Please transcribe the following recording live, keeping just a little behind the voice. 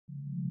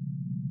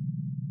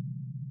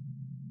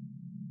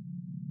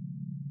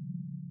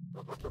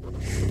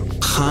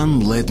Khan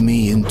led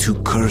me into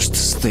Cursed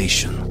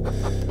Station.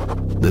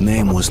 The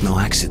name was no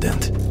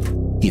accident.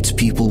 Its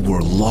people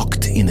were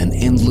locked in an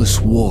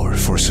endless war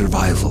for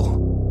survival.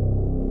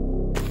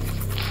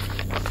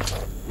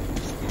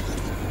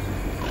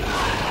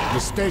 The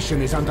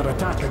station is under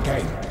attack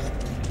again.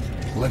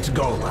 Let's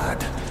go,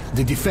 lad.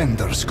 The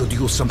defenders could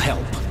use some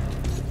help.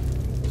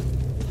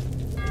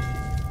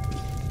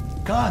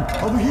 Khan,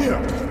 over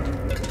here!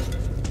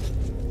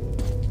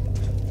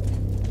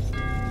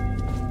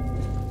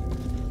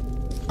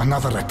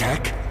 Another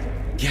attack?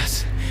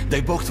 Yes,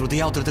 they broke through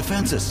the outer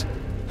defenses.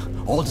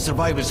 All the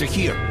survivors are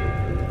here.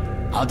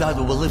 I doubt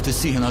we will live to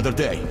see another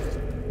day.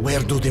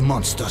 Where do the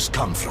monsters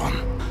come from?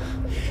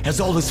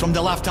 As always, from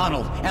the left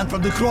tunnel and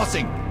from the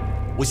crossing.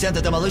 We sent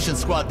a demolition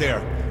squad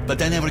there, but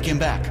they never came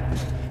back.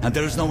 And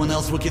there is no one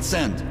else we could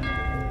send.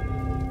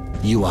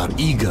 You are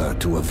eager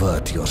to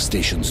avert your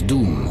station's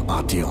doom,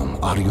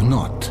 Artyom, are you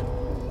not?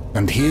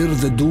 And here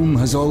the doom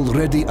has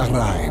already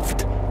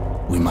arrived.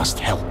 We must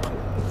help.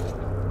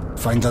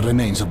 Find the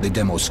remains of the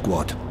demo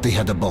squad. They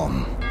had a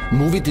bomb.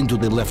 Move it into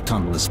the left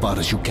tunnel as far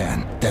as you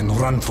can, then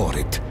run for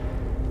it.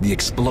 The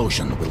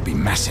explosion will be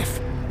massive.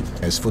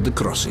 As for the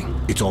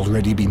crossing, it's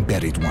already been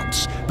buried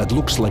once, but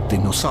looks like the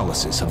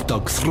Nosalises have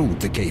dug through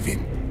the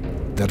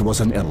cave-in. There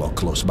was an airlock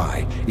close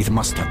by. It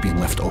must have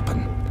been left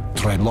open.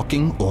 Try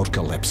locking or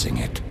collapsing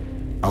it.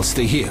 I'll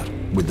stay here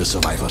with the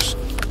survivors.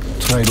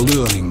 Try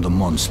luring the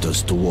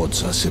monsters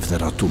towards us if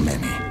there are too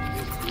many.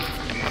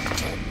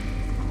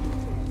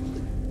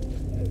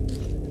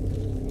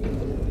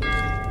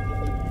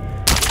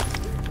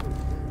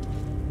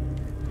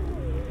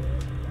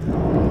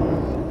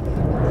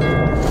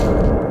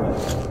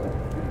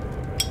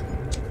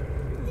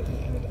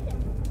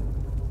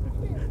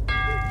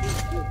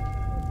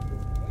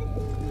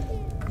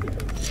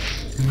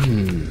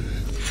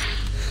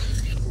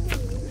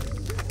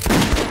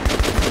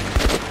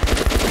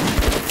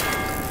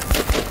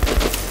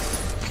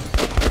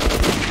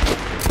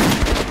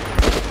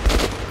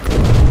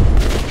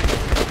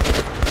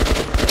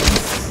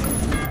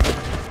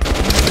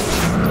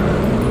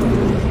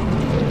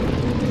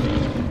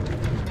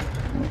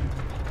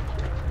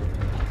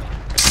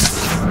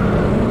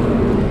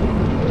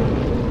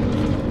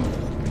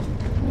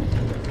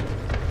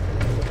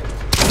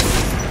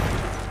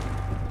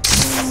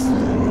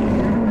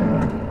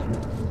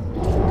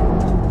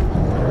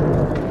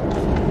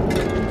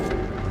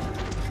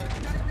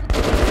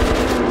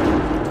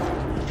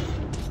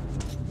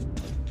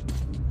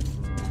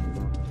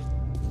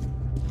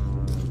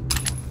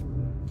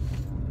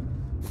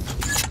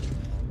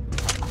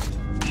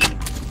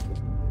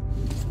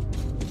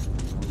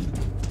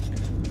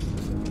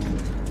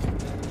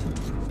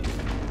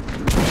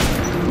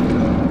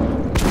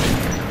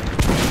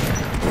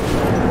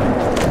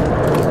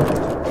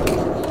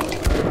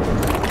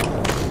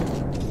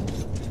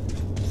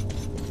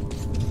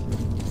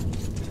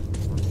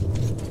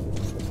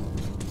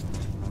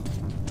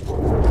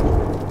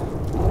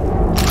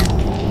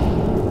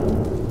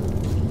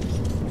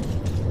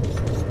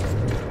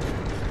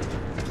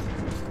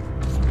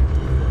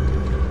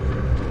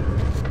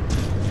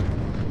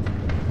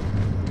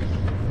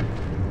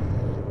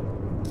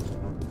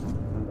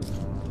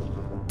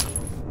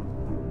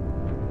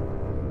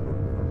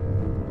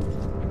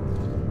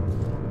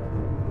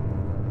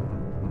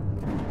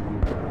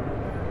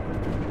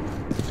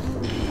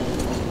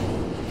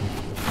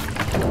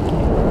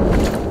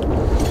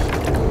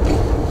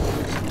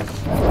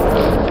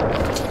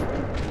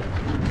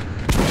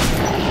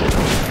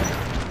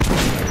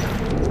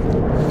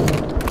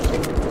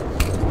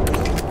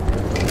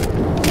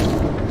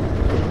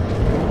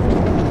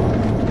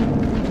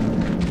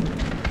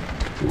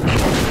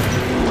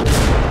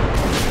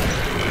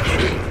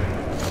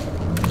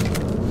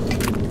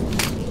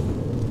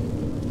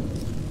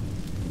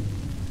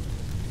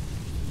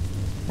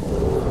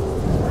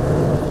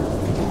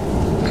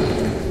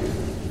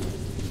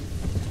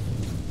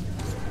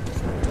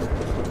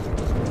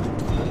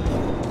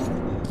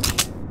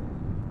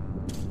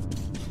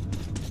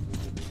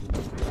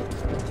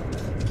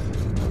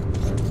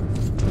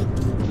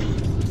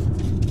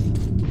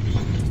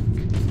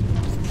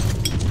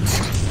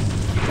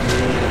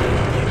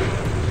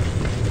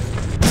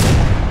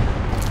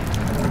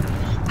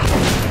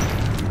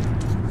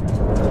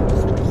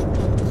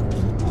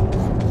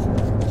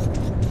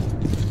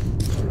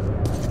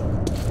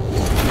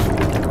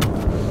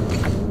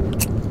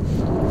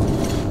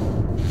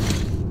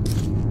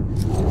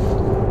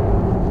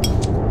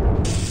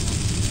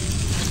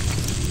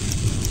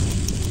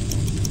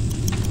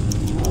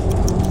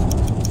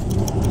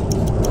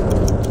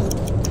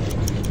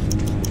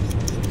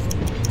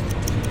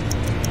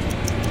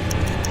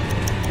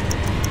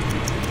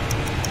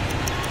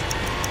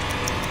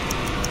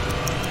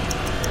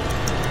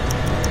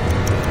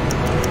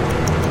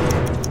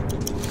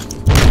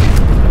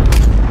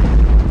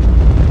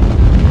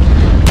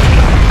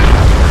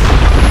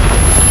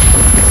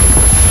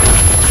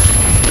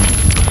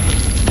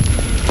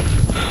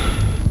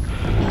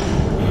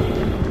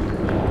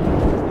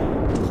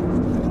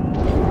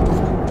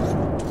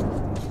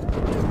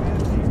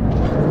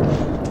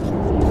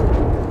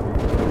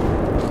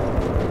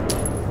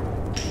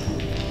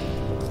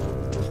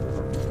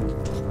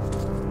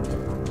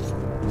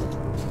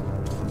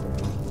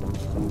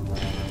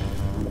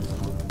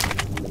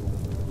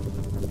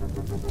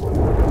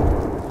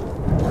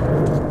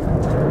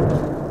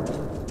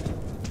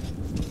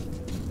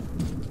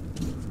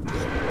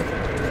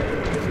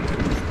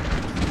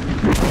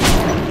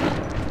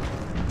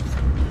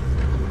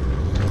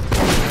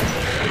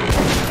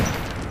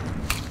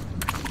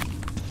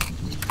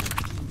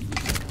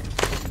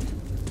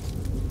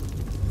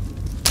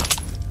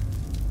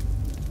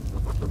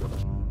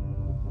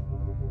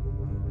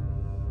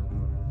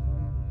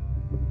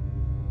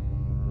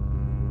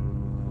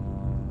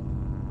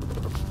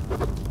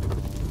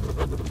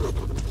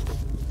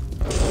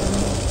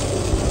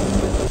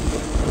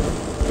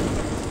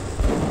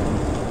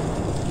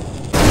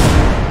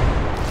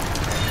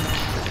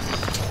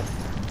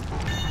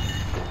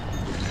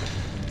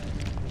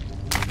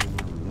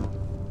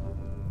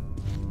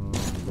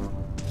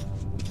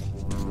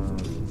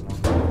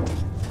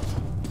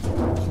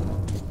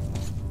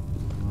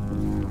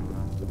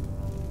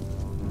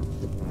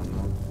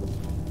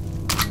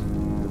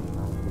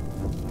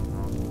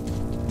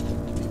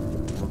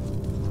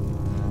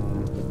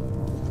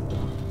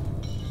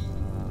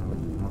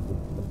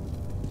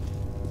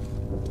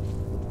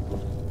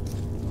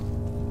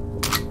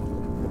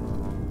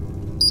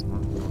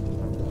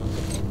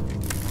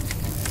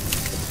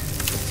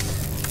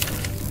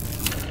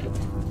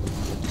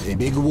 A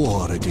big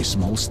war at a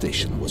small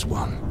station was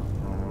won.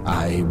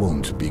 I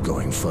won't be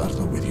going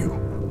further with you.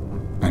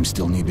 I'm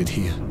still needed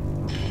here.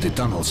 The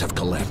tunnels have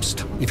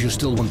collapsed. If you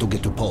still want to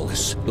get to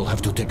Polis, you'll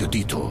have to take a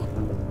detour.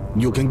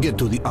 You can get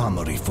to the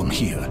Armory from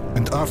here,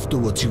 and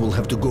afterwards you will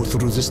have to go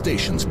through the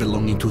stations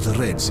belonging to the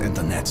Reds and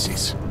the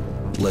Nazis.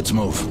 Let's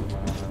move.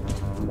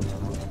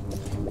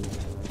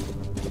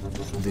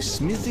 The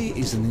smithy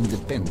is an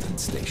independent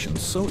station,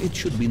 so it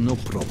should be no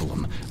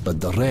problem.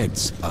 But the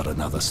Reds are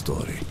another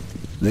story.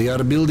 They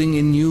are building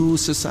a new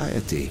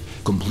society,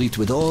 complete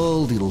with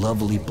all the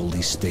lovely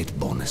police state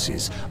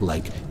bonuses,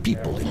 like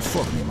people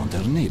informing on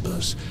their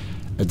neighbors.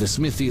 At the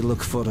smithy,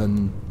 look for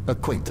an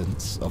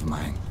acquaintance of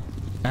mine,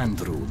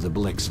 Andrew the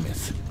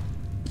blacksmith.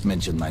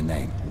 Mention my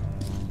name.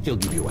 He'll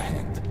give you a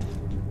hand.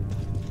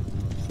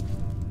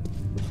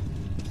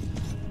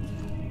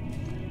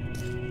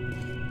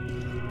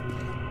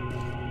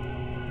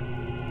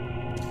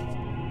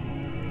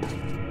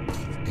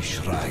 A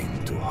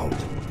shrine to hope.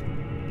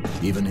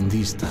 Even in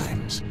these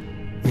times,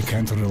 we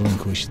can't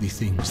relinquish the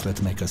things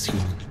that make us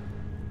human.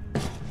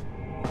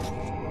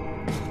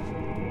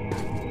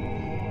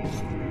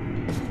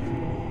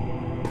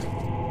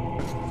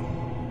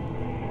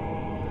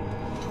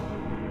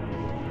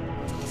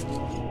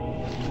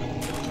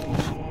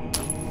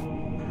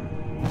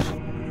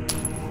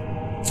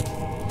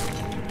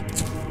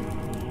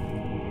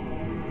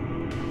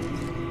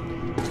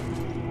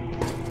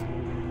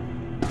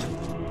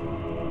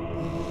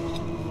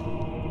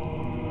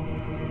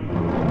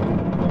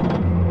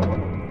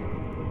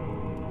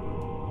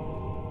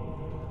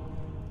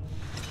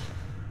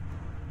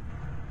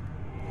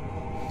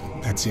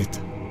 That's it.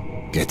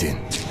 Get in.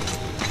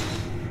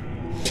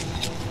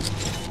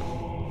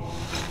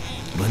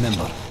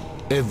 Remember,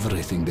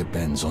 everything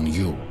depends on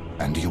you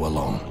and you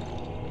alone.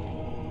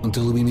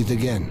 Until we meet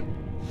again,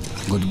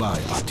 goodbye,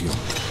 Artyom.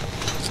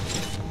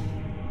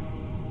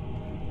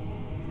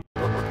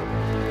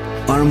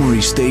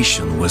 Armory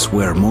Station was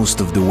where most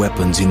of the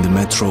weapons in the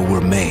metro were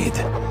made.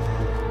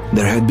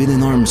 There had been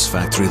an arms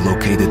factory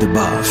located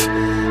above,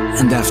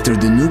 and after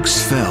the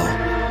nukes fell,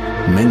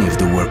 many of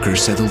the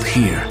workers settled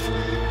here.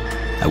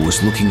 I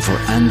was looking for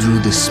Andrew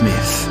the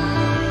Smith,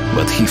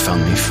 but he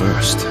found me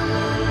first.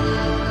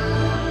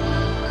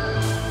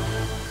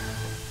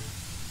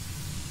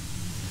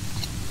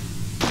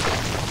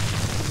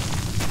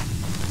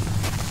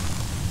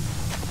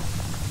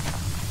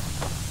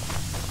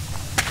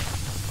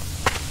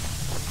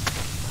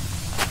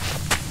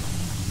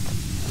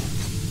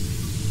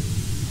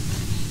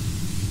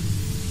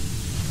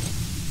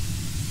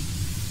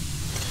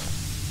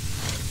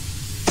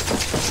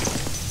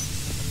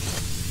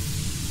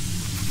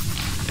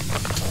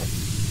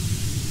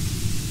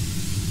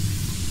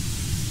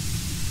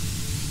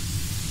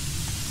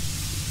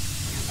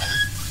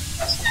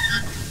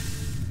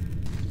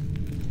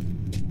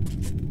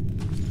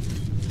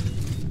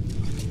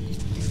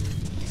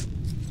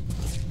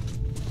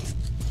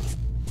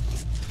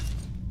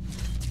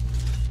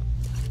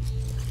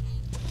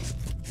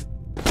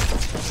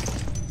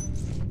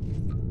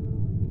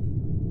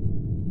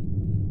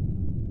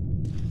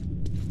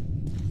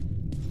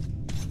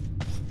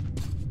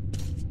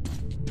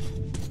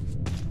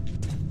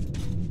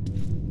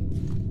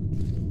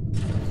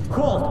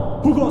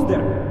 Halt! Who goes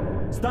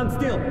there? Stand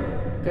still!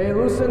 Hey,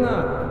 loosen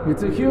up.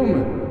 It's a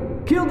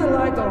human. Kill the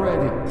light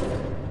already.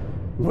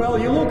 Well,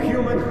 you look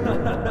human.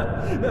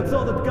 That's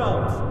all that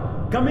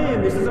counts. Come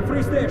in, this is a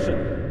free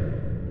station.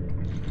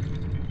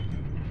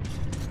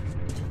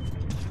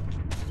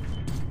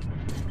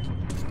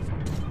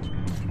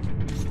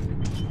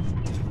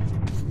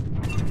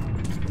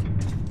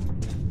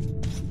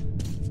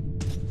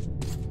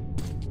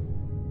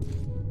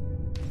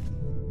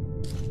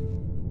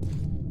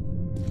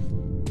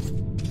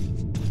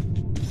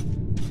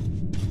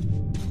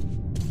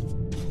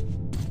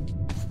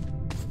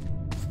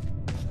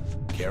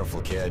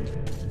 Careful, kid.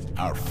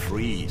 Our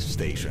free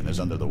station is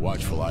under the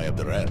watchful eye of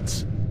the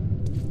Reds.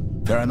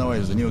 Paranoia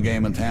is the new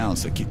game in town,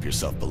 so keep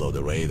yourself below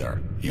the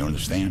radar. You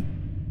understand?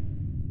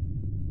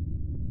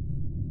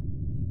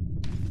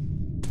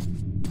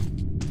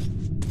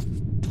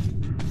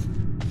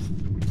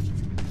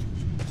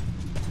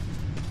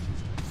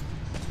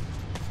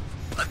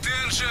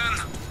 Attention!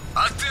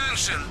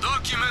 Attention!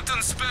 Document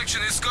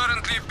inspection is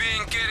currently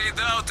being carried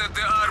out at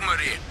the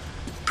Armory.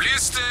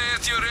 Please stay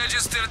at your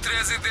registered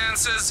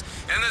residences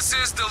and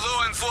assist the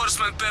law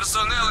enforcement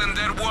personnel in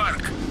their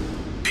work.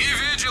 Be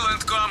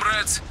vigilant,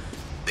 comrades.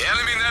 The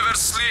enemy never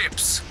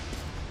sleeps.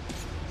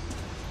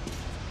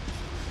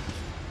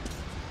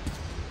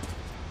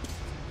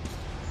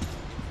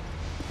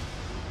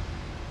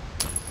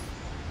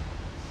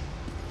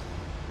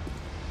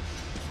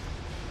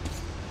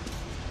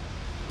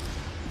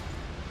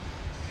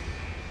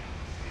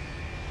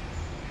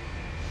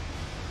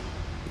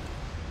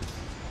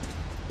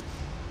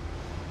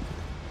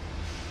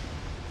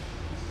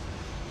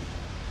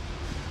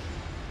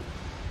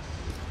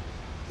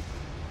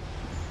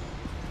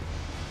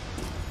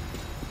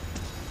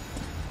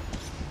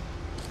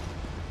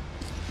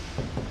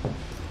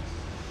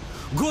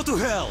 Go to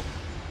hell!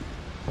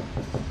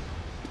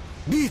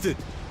 Beat it!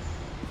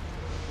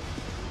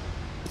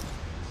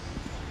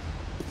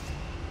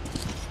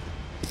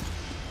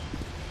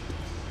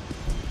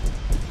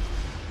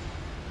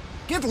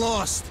 Get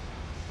lost!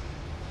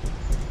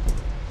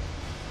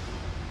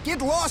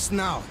 Get lost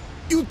now!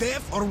 You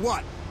deaf or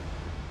what?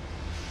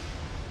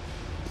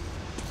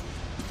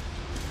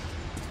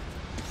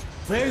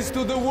 Face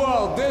to the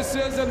wall. This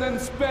is an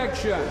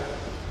inspection.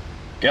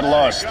 Get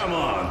lost. Come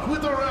on,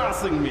 quit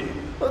harassing me.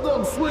 I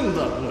don't swing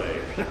that way.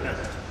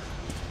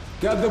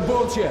 Got the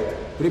bolt check.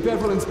 Prepare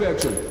for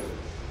inspection.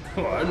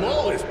 I'm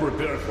always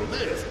prepared for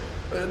this.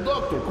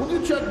 Doctor, could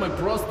you check my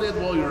prostate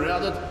while you're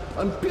at it?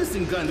 I'm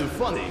pissing kind of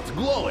funny. It's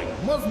glowing.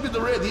 Must be the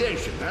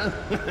radiation, huh?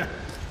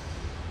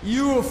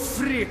 You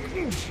freak!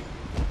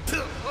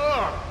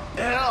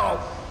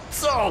 Hell!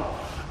 So,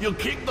 you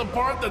kick the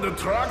part that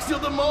attracts you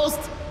the most?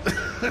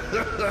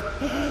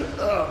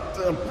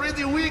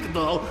 Pretty weak,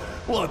 though.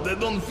 What, they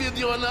don't feed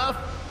you enough?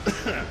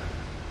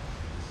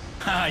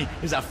 Hi,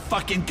 he's a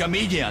fucking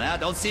comedian, huh?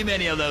 Don't see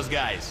many of those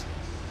guys.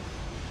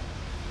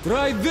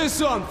 Try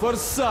this on for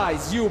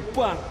size, you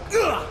punk!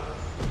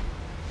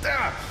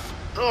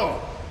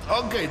 Oh,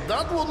 okay,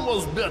 that one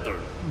was better.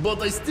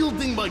 But I still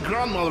think my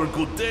grandmother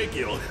could take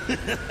you.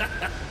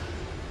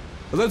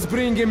 Let's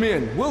bring him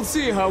in. We'll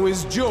see how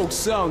his jokes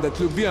sound at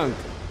Lubyanka.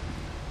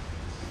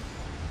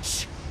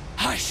 Shh!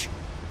 Hush!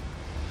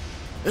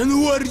 And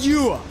who are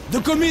you?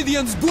 The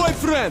comedian's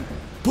boyfriend?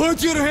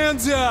 Put your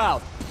hands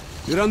out!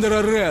 You're under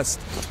arrest.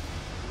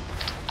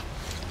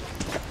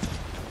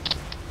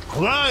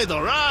 All right.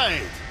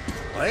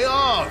 Lay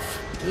off.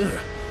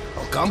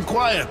 I'll come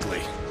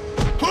quietly.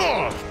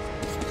 Run!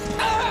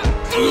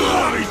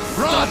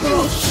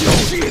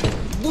 Shit!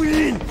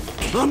 Win!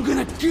 I'm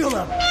gonna kill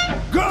him!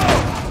 Go!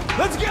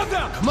 Let's get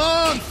them! Come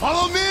on,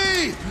 follow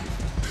me!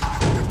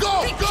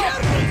 Go! Go!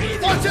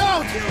 Watch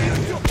out!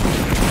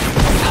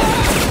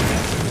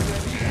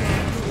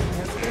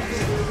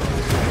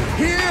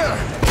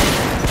 Here!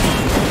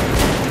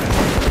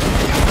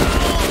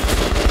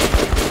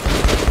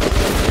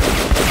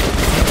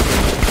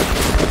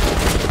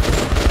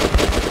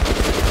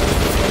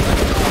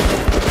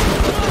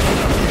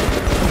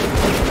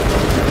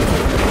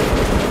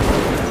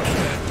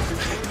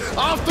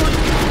 After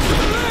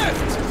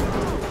left!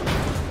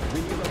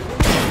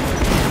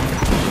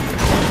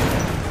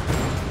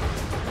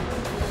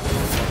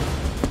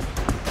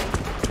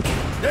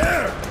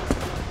 There!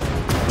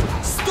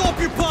 Stop,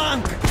 you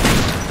punk!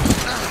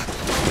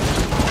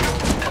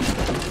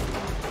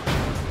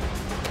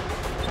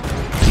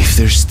 If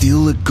there's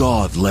still a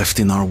god left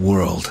in our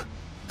world,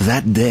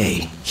 that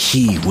day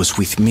he was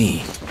with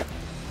me.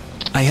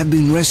 I had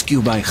been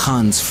rescued by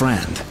Han's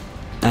friend,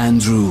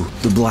 Andrew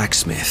the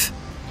blacksmith.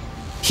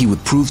 He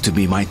would prove to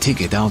be my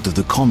ticket out of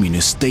the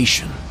communist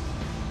station.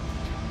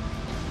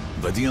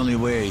 But the only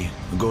way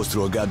goes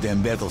through a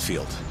goddamn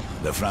battlefield.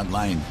 The front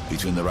line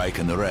between the Reich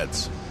and the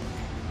Reds.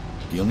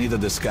 You'll need a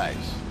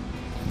disguise.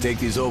 Take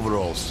these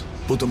overalls,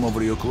 put them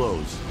over your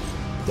clothes.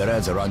 The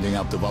Reds are rounding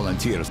up the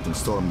volunteers to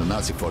storm the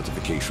Nazi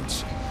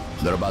fortifications.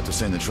 They're about to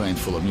send a train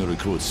full of new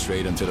recruits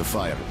straight into the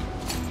fire.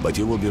 But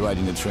you will be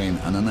riding the train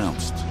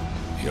unannounced.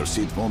 Your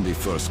seat won't be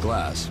first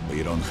class, but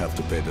you don't have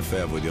to pay the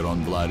fare with your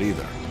own blood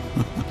either.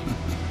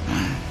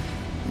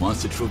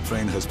 Once the troop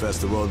train has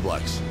passed the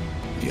roadblocks,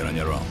 you're on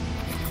your own.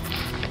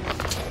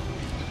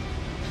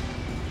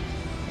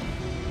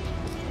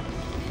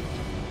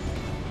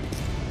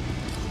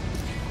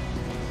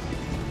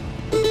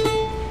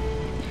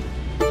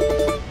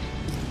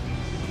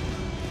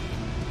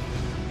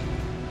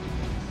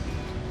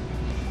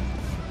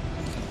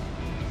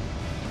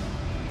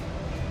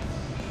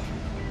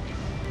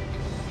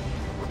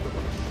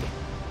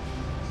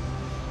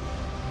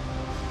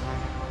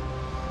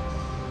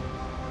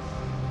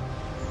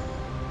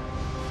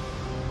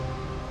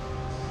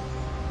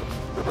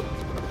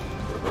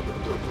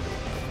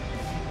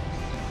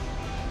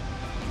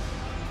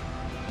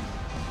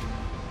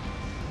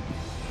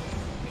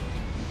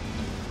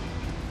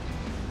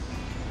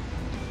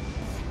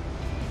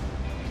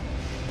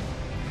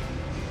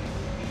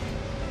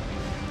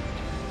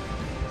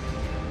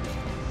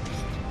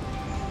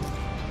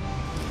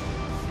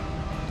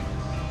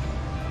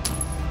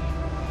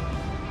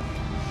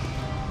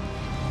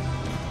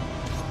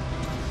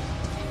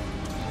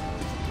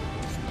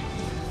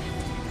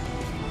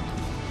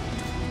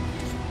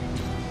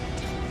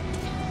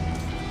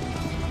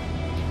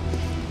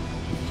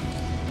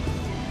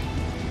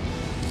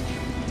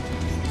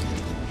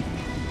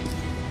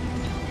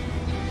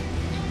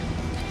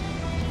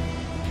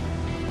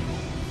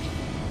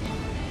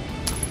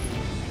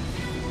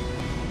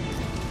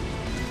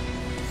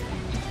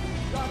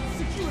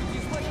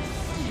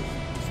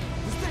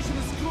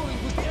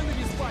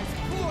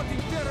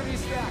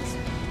 terrorist acts.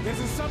 There's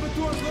a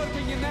saboteur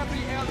lurking in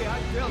every alley, I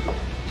tell you.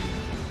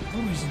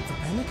 No reason for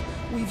panic.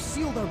 We've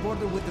sealed our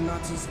border with the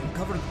Nazis and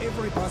covered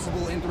every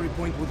possible entry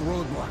point with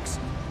roadblocks.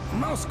 A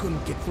mouse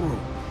couldn't get through.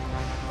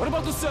 What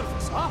about the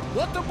surface, huh?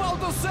 What about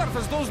the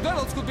surface? Those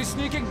devils could be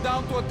sneaking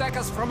down to attack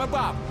us from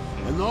above.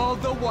 And all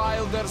the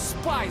while, their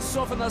spies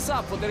soften us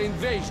up for their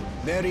invasion.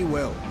 Very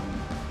well.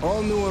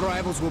 All new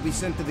arrivals will be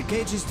sent to the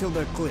cages till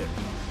they're cleared.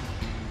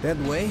 That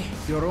way,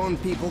 your own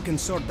people can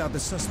sort out the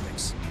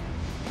suspects.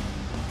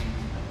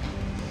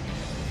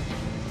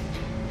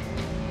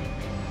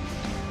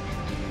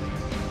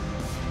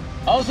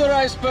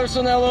 Authorized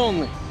personnel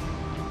only.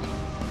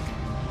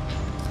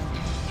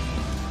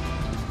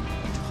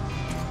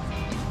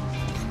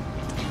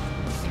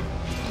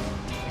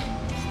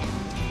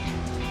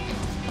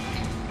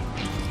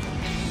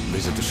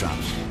 Visit the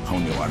shops.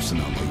 Hone your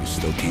arsenal while you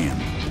still can,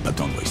 but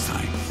don't waste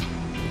time.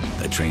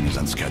 The train is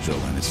on schedule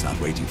and it's not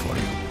waiting for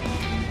you.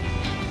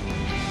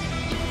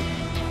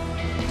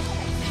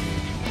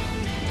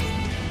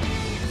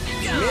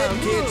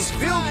 Medkits,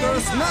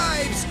 filters,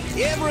 knives,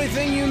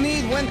 everything you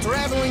need when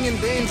traveling in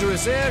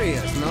dangerous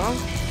areas, no?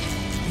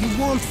 You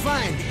won't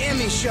find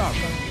any sharper.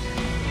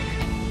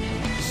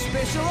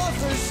 Special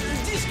offers,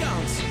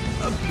 discounts.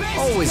 Best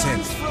Always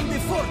guns handy. from the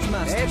Fort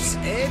Masters. That's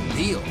a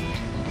deal.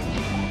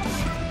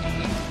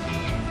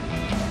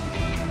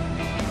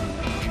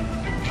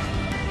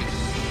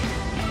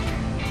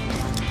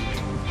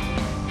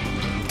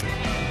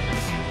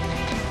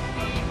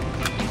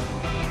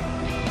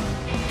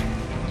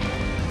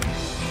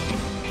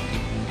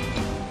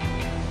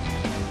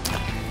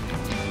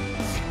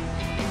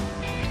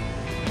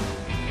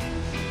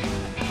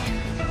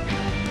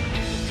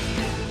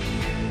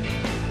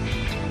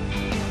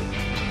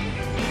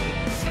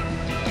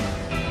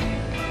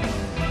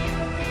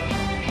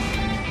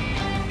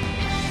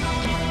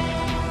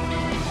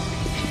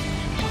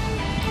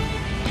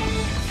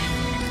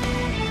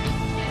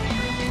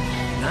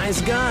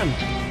 Nice gun.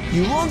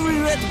 You won't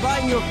regret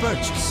buying your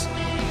purchase.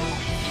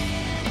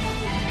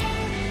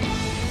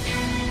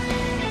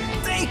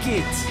 Take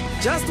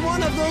it! Just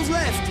one of those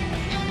left.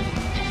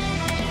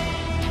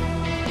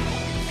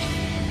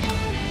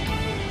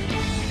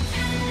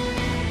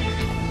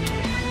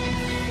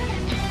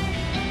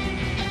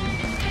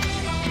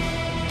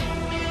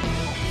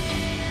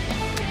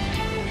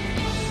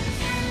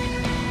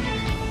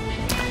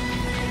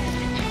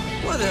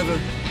 Whatever.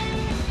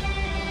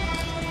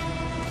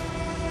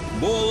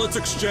 Bullets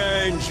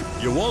exchange.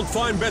 You won't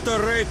find better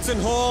rates in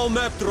whole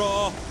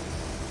Metro.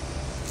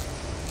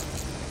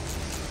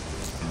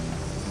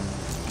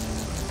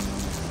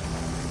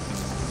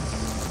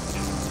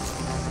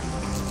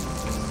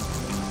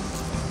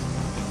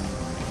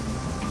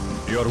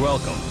 You're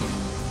welcome.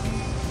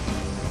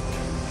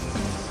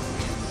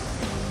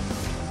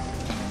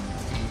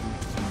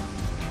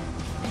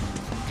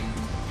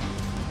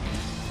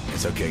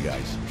 It's okay,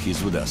 guys.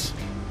 He's with us.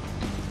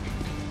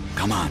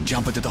 Come on,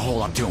 jump into the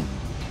hole, Artyom.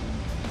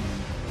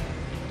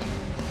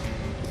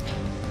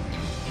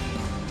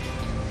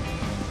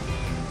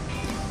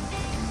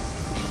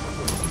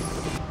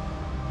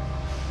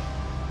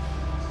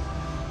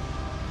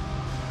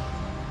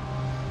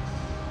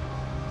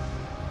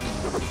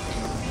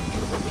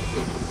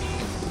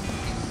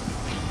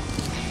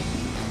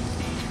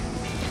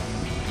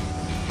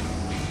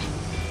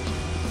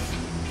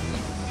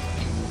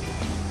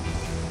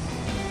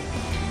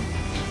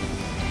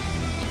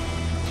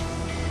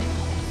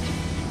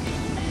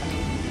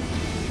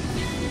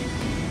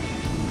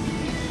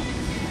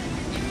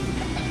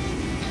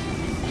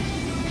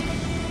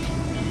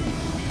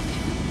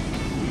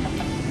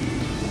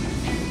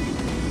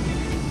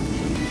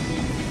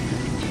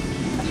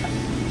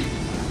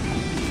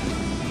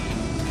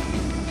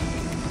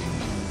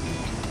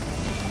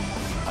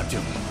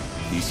 Artyom,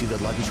 do you see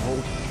that luggage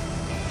hold?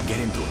 Get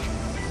into it.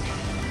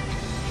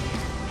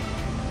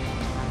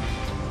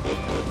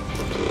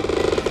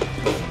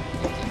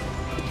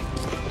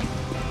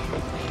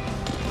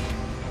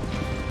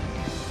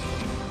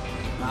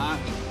 Huh?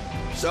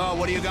 So,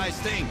 what do you guys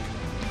think?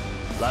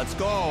 Let's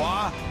go,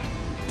 huh?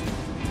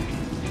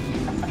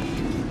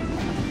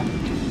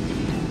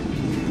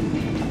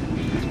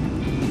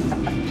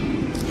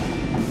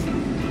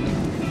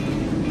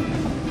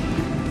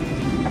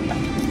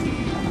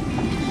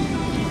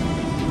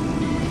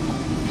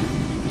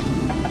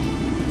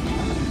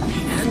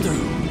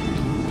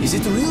 Is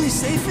it really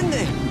safe in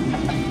there?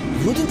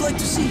 I wouldn't like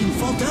to see him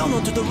fall down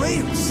onto the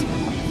rails.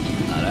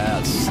 Now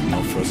that's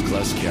no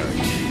first-class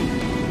carriage.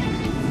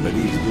 But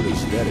he's good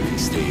as dead if he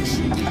stays.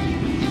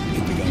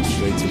 He'd be going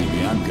straight to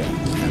Lubyanka,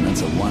 and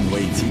that's a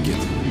one-way ticket.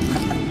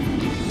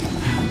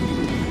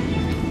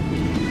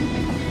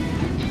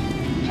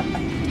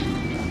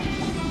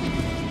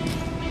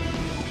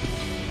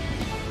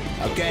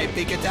 Okay,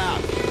 pick it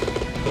up.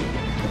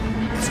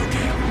 It's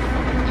okay.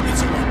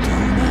 It's up to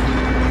you now.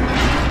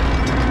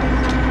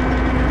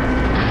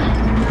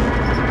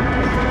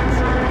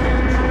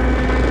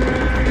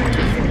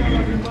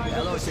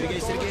 Hello, Sergei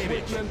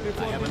Sergeyevich.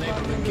 I have a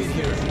neighborhood kid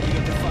here.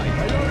 Eager to fight.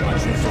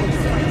 Watch your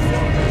soldier.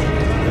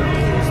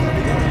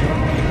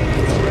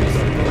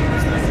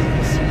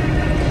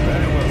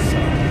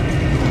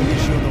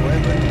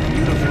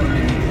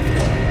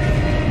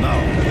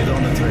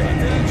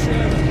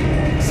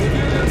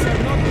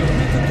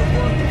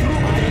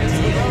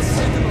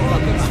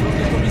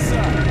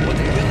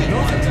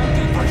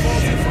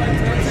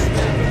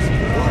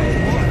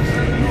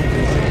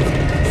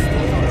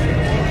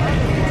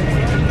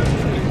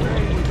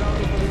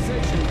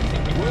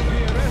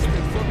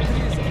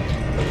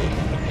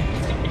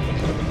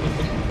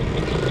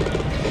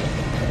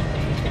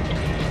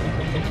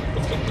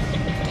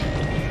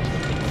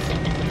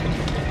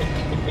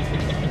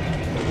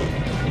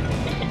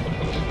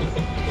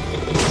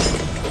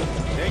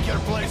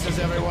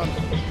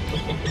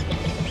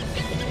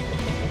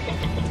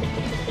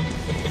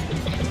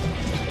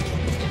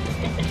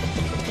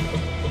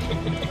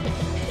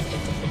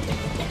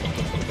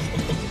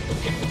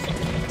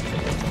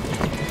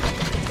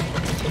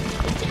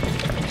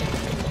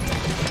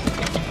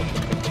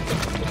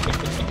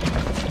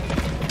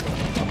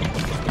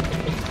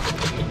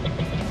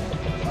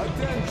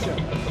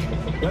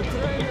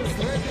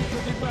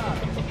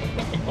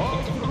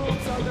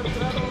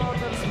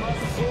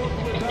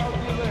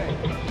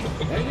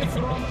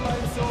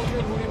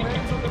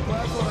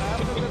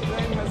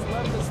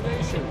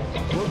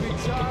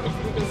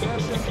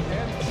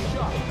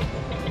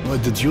 Why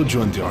did you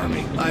join the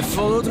army? I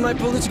followed my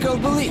political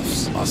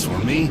beliefs. As for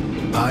me,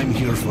 I'm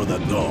here for the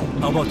dough.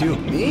 How about you?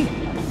 Me?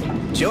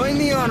 Join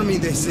the army,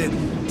 they said.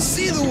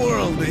 See the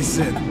world, they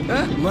said.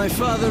 Huh? My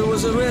father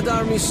was a Red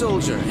Army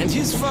soldier, and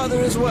his father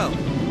as well.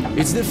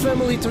 It's the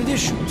family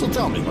tradition. So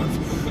tell me,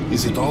 love,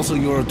 is it also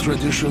your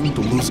tradition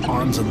to lose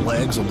arms and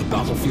legs on the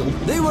battlefield?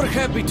 They were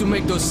happy to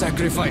make those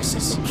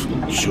sacrifices.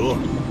 Sure.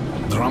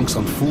 Drunks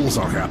and fools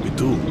are happy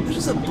too.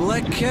 There's a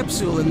black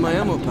capsule in my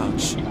ammo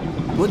pouch.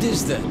 What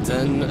is that,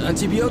 an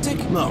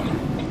antibiotic? No,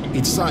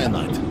 it's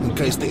cyanide, in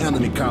case the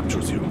enemy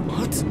captures you.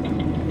 What?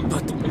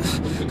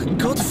 But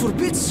God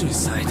forbid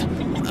suicide.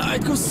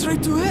 I'd go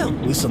straight to hell.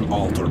 Listen,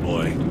 altar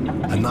boy.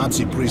 A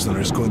Nazi prisoner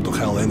is going to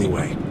hell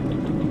anyway.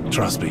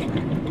 Trust me,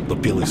 the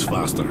pill is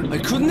faster. I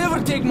could never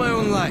take my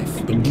own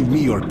life. But give me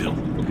your pill.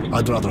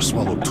 I'd rather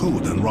swallow two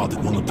than rot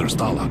in one of their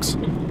stalags.